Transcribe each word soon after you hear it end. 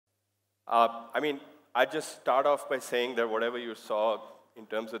I mean, I just start off by saying that whatever you saw in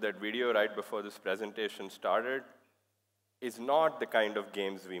terms of that video right before this presentation started is not the kind of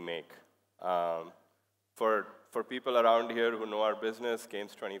games we make. Um, for people around here who know our business,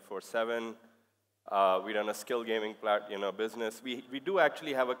 Games 24/7, we run a skill gaming business. We do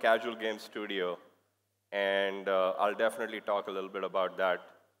actually have a casual game studio, and I'll definitely talk a little bit about that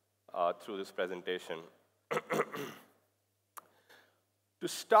through this presentation. To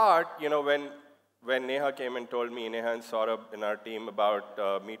start, when Neha came and told me, Neha and Saurabh in our team,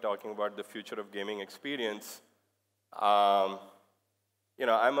 about me talking about the future of gaming experience, I'm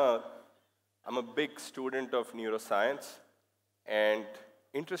a big student of neuroscience, and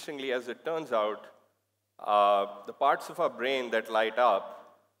interestingly, as it turns out, the parts of our brain that light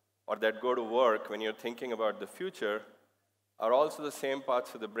up or that go to work when you're thinking about the future are also the same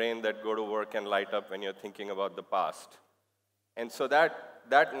parts of the brain that go to work and light up when you're thinking about the past. And so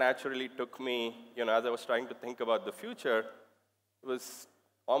that naturally took me, as I was trying to think about the future, it was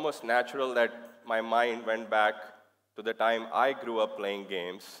almost natural that my mind went back to the time I grew up playing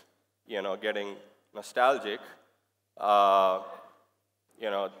games, getting nostalgic. I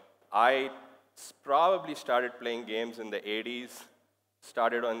probably started playing games in the 80s,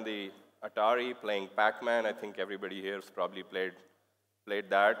 started on the Atari playing Pac-Man. I think everybody here has probably played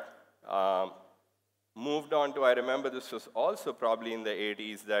that. Moved on to, I remember this was also probably in the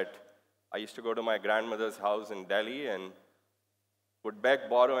 80s, that I used to go to my grandmother's house in Delhi and would beg,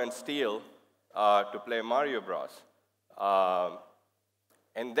 borrow, and steal to play Mario Bros.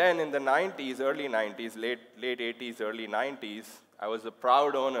 And then in the 90s, early 90s, late 80s, early 90s, I was a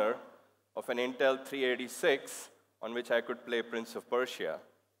proud owner of an Intel 386 on which I could play Prince of Persia.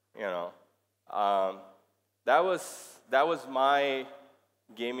 That was my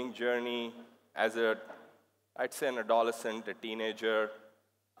gaming journey as I'd say an adolescent, a teenager.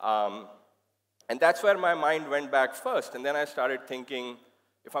 And that's where my mind went back first. And then I started thinking,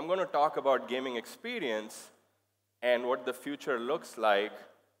 if I'm going to talk about gaming experience and what the future looks like,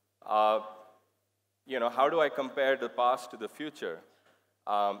 how do I compare the past to the future?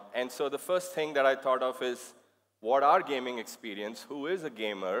 And so the first thing that I thought of is, what are gaming experience? Who is a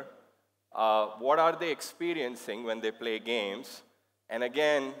gamer? What are they experiencing when they play games? And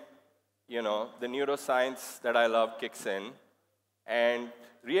again, the neuroscience that I love kicks in. And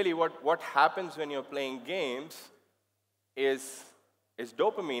really what happens when you're playing games is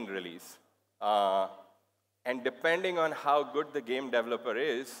dopamine release. And depending on how good the game developer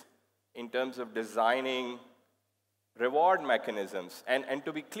is in terms of designing reward mechanisms, and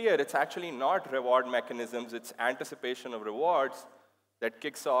to be clear, it's actually not reward mechanisms, it's anticipation of rewards that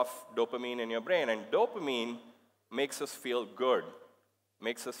kicks off dopamine in your brain. And dopamine makes us feel good.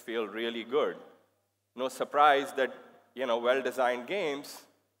 Makes us feel really good. No surprise that, well-designed games,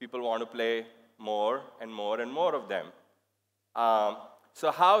 people want to play more and more and more of them. So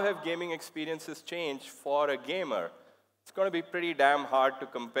how have gaming experiences changed for a gamer? It's going to be pretty damn hard to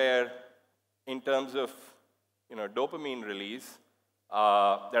compare in terms of, dopamine release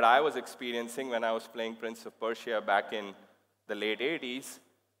that I was experiencing when I was playing Prince of Persia back in the late 80s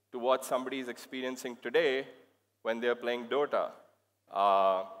to what somebody's experiencing today when they're playing Dota.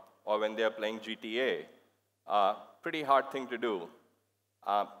 Or when they're playing GTA. Pretty hard thing to do.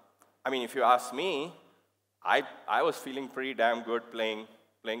 If you ask me, I was feeling pretty damn good playing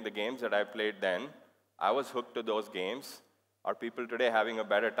the games that I played then. I was hooked to those games. Are people today having a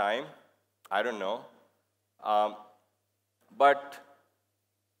better time? I don't know. But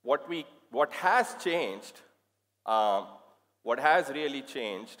what has changed, what has really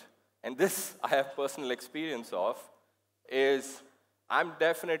changed, and this I have personal experience of, is I'm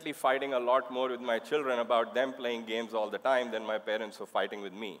definitely fighting a lot more with my children about them playing games all the time than my parents were fighting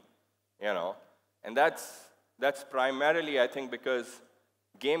with me, And that's primarily, I think, because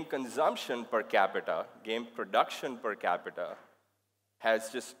game consumption per capita, game production per capita, has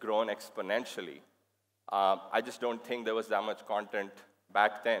just grown exponentially. I just don't think there was that much content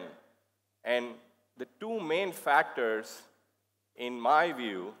back then. And the two main factors, in my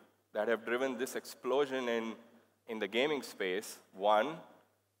view, that have driven this explosion in the gaming space, one,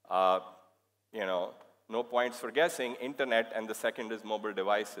 no points for guessing, internet, and the second is mobile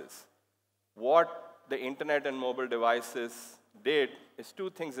devices. What the internet and mobile devices did is two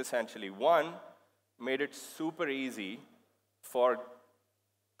things essentially. One, made it super easy for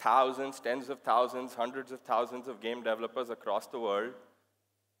thousands, tens of thousands, hundreds of thousands of game developers across the world,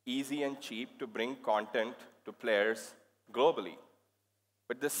 easy and cheap to bring content to players globally.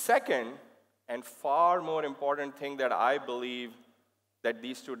 But the second, and far more important thing that I believe that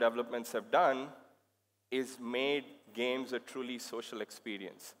these two developments have done is made games a truly social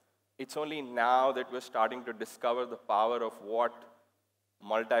experience. it's only now that we're starting to discover the power of what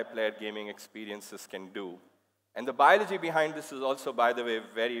multiplayer gaming experiences can do. And the biology behind this is also, by the way,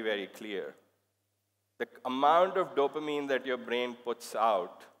 very, very clear. The amount of dopamine that your brain puts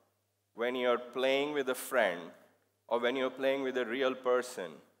out when you're playing with a friend or when you're playing with a real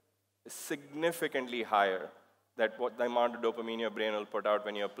person is significantly higher than what the amount of dopamine your brain will put out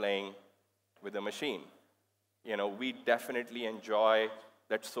when you're playing with a machine. We definitely enjoy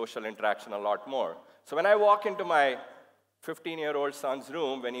that social interaction a lot more. So when I walk into my 15-year-old son's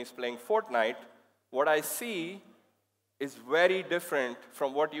room when he's playing Fortnite, what I see is very different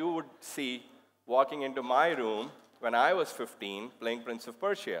from what you would see walking into my room when I was 15 playing Prince of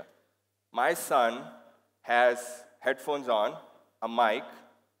Persia. My son has headphones on, a mic.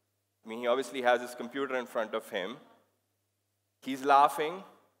 He obviously has his computer in front of him. He's laughing,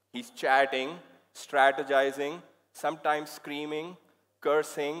 he's chatting, strategizing, sometimes screaming,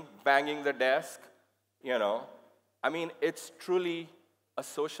 cursing, banging the desk. It's truly a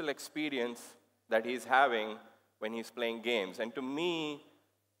social experience that he's having when he's playing games. And to me,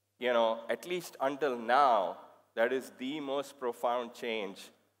 at least until now, that is the most profound change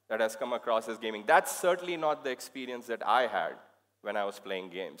that has come across as gaming. That's certainly not the experience that I had when I was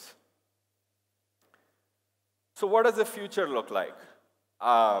playing games. So what does the future look like?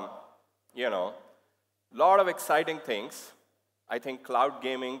 A lot of exciting things. I think cloud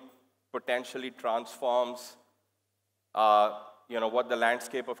gaming potentially transforms what the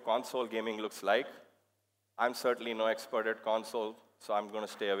landscape of console gaming looks like. I'm certainly no expert at console, so I'm going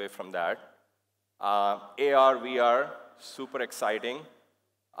to stay away from that. AR, VR, super exciting.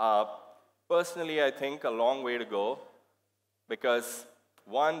 Personally, I think a long way to go because,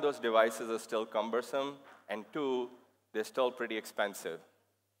 one, those devices are still cumbersome, and two, they're still pretty expensive.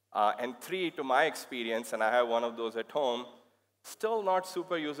 And three, to my experience, and I have one of those at home, still not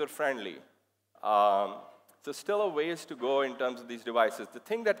super user-friendly. So still a ways to go in terms of these devices. The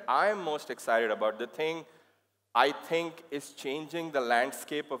thing that I'm most excited about, the thing I think is changing the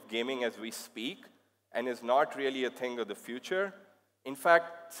landscape of gaming as we speak, and is not really a thing of the future. In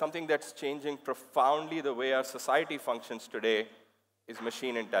fact, something that's changing profoundly the way our society functions today is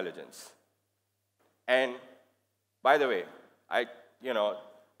machine intelligence. And by the way, I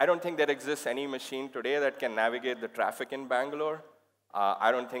don't think there exists any machine today that can navigate the traffic in Bangalore.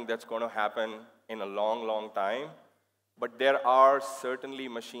 I don't think that's going to happen in a long, long time. But there are certainly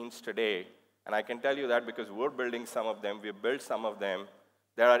machines today, and I can tell you that because we're building some of them, we've built some of them,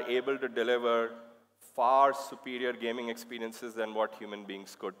 that are able to deliver far superior gaming experiences than what human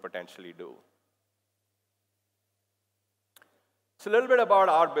beings could potentially do. So a little bit about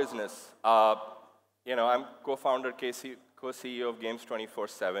our business. I'm co-founder, co-CEO of Games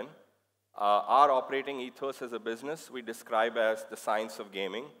 24/7. Our operating ethos as a business, we describe as the science of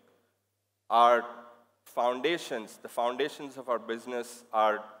gaming. Our foundations, the foundations of our business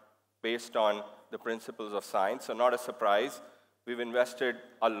are based on the principles of science, so not a surprise. We've invested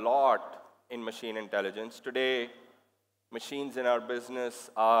a lot in machine intelligence. Today, machines in our business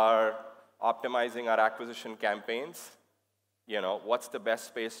are optimizing our acquisition campaigns. What's the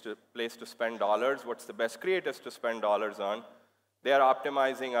best place to spend dollars? What's the best creators to spend dollars on? They are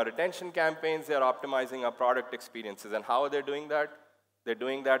optimizing our retention campaigns. They are optimizing our product experiences. And how are they doing that? They're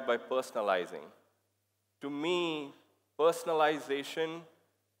doing that by personalizing. To me, personalization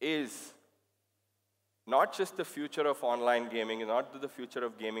is not just the future of online gaming, not the future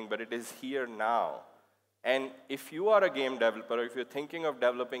of gaming, but it is here now. And if you are a game developer, or if you're thinking of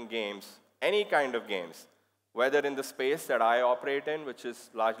developing games, any kind of games, whether in the space that I operate in, which is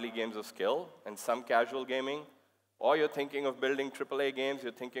largely games of skill and some casual gaming, or you're thinking of building AAA games,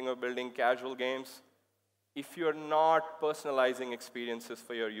 you're thinking of building casual games, if you're not personalizing experiences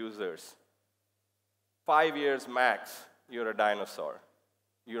for your users, 5 years max, you're a dinosaur.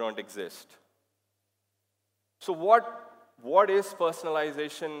 You don't exist. So what is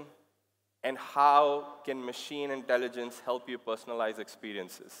personalization, and how can machine intelligence help you personalize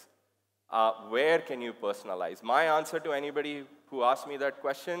experiences? Where can you personalize? My answer to anybody who asks me that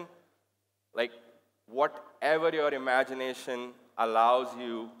question, whatever your imagination allows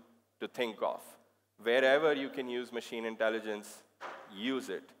you to think of, wherever you can use machine intelligence, use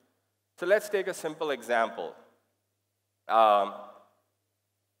it. So let's take a simple example.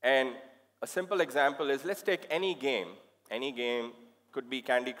 And a simple example is, let's take any game. Any game, could be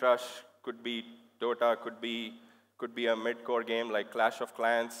Candy Crush, could be Dota, could be a mid-core game like Clash of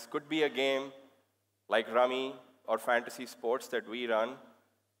Clans, could be a game like Rummy or Fantasy Sports that we run.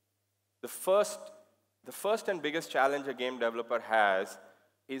 The first and biggest challenge a game developer has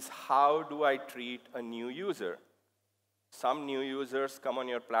is, how do I treat a new user? Some new users come on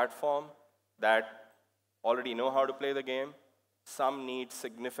your platform that already know how to play the game. Some need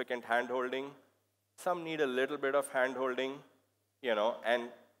significant hand-holding. Some need a little bit of hand-holding, and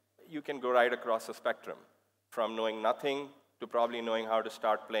you can go right across the spectrum, from knowing nothing to probably knowing how to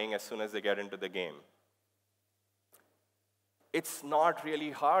start playing as soon as they get into the game. It's not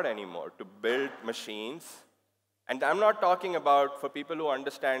really hard anymore to build machines. And I'm not talking about, for people who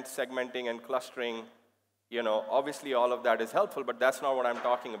understand segmenting and clustering, obviously all of that is helpful, but that's not what I'm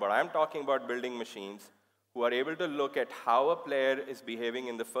talking about. I'm talking about building machines who are able to look at how a player is behaving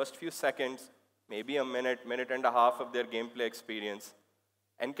in the first few seconds, maybe a minute, minute and a half of their gameplay experience,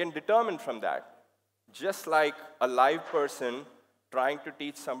 and can determine from that. Just like a live person trying to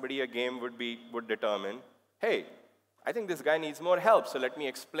teach somebody a game would determine, hey, I think this guy needs more help, so let me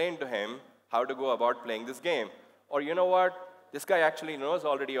explain to him how to go about playing this game. Or you know what? This guy actually knows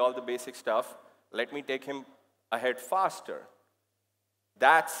already all the basic stuff. Let me take him ahead faster.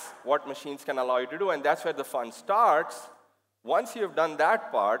 That's what machines can allow you to do, and that's where the fun starts. Once you've done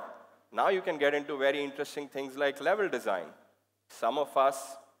that part, now you can get into very interesting things like level design. Some of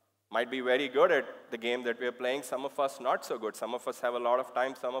us might be very good at the game that we're playing, some of us not so good. Some of us have a lot of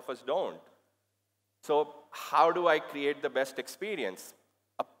time, some of us don't. So how do I create the best experience?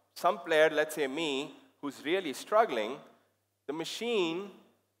 Some player, let's say me, who's really struggling, the machine,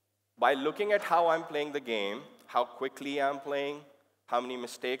 by looking at how I'm playing the game, how quickly I'm playing, how many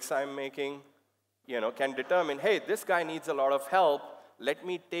mistakes I'm making, can determine, hey, this guy needs a lot of help, let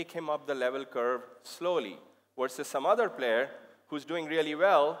me take him up the level curve slowly, versus some other player who's doing really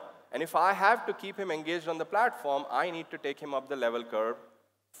well, and if I have to keep him engaged on the platform, I need to take him up the level curve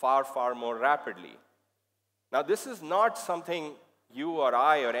far, far more rapidly. Now, this is not something you or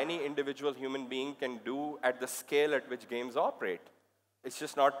I or any individual human being can do at the scale at which games operate. It's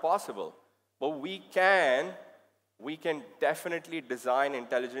just not possible. But we can definitely design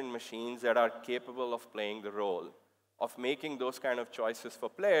intelligent machines that are capable of playing the role, of making those kind of choices for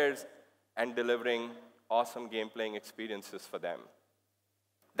players and delivering awesome game-playing experiences for them.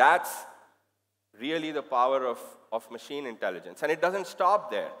 That's really the power of machine intelligence. And it doesn't stop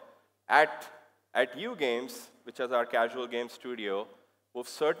there. At U Games, which is our casual game studio, we've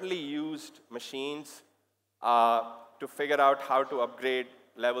certainly used machines to figure out how to upgrade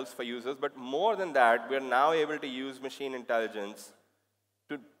levels for users. But more than that, we're now able to use machine intelligence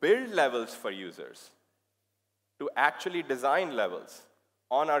to build levels for users, to actually design levels.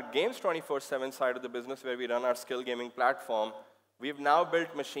 On our Games 24/7 side of the business, where we run our skill gaming platform, we've now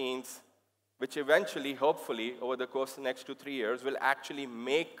built machines which eventually, hopefully, over the course of the next 2-3 years, will actually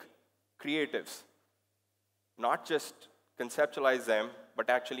make creatives. Not just conceptualize them, but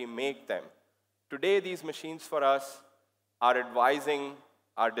actually make them. Today, these machines for us are advising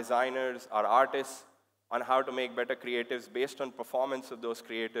our designers, our artists, on how to make better creatives based on performance of those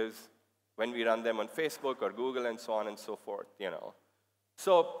creatives when we run them on Facebook or Google and so on and so forth.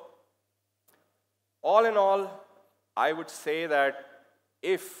 So, all in all, I would say that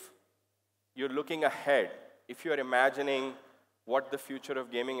if you're looking ahead, if you're imagining what the future of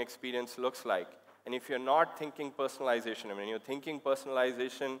gaming experience looks like, and if you're not thinking personalization, when you're thinking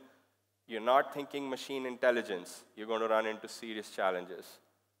personalization, you're not thinking machine intelligence, you're going to run into serious challenges.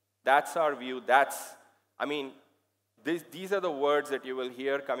 That's our view. These are the words that you will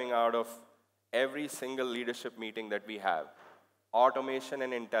hear coming out of every single leadership meeting that we have. Automation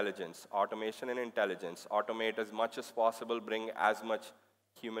and intelligence, automation and intelligence. Automate as much as possible, bring as much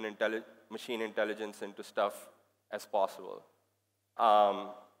machine intelligence into stuff as possible.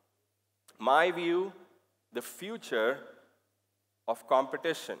 My view, the future of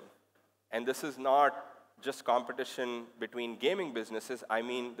competition, and this is not just competition between gaming businesses, I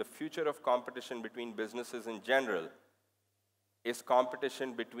mean the future of competition between businesses in general, is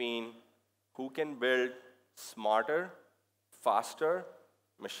competition between who can build smarter, faster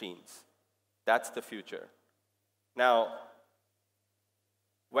machines. That's the future. Now,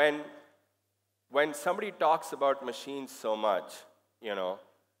 when somebody talks about machines so much,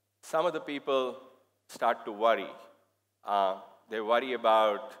 some of the people start to worry. They worry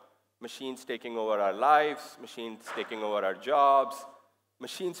about machines taking over our lives, machines taking over our jobs,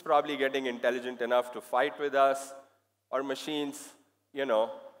 machines probably getting intelligent enough to fight with us, or machines,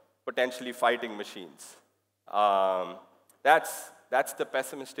 potentially fighting machines. That's the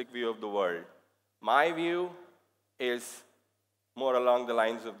pessimistic view of the world. My view is more along the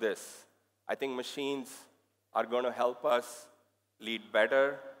lines of this. I think machines are going to help us lead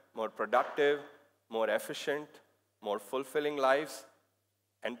better, more productive, more efficient, more fulfilling lives,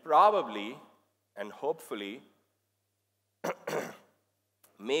 and probably, and hopefully,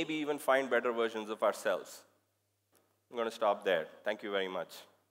 maybe even find better versions of ourselves. I'm going to stop there. Thank you very much.